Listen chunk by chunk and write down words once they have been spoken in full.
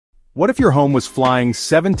What if your home was flying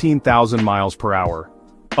 17,000 miles per hour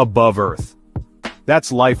above Earth?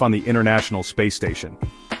 That's life on the International Space Station.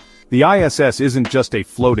 The ISS isn't just a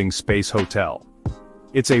floating space hotel.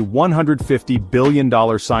 It's a $150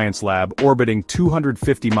 billion science lab orbiting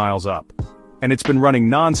 250 miles up. And it's been running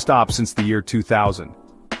non-stop since the year 2000.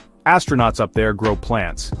 Astronauts up there grow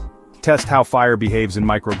plants, test how fire behaves in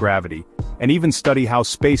microgravity, and even study how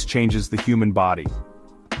space changes the human body.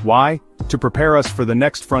 Why? To prepare us for the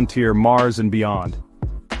next frontier, Mars and beyond.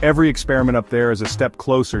 Every experiment up there is a step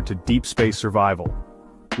closer to deep space survival.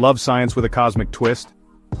 Love science with a cosmic twist?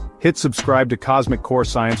 Hit subscribe to Cosmic Core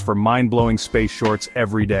Science for mind-blowing space shorts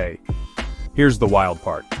every day. Here's the wild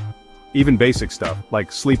part. Even basic stuff,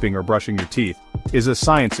 like sleeping or brushing your teeth, is a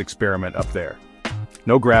science experiment up there.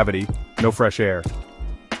 No gravity, no fresh air.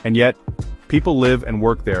 And yet, people live and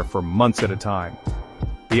work there for months at a time.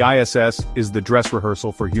 The ISS is the dress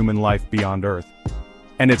rehearsal for human life beyond Earth.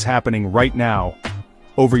 And it's happening right now,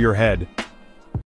 over your head.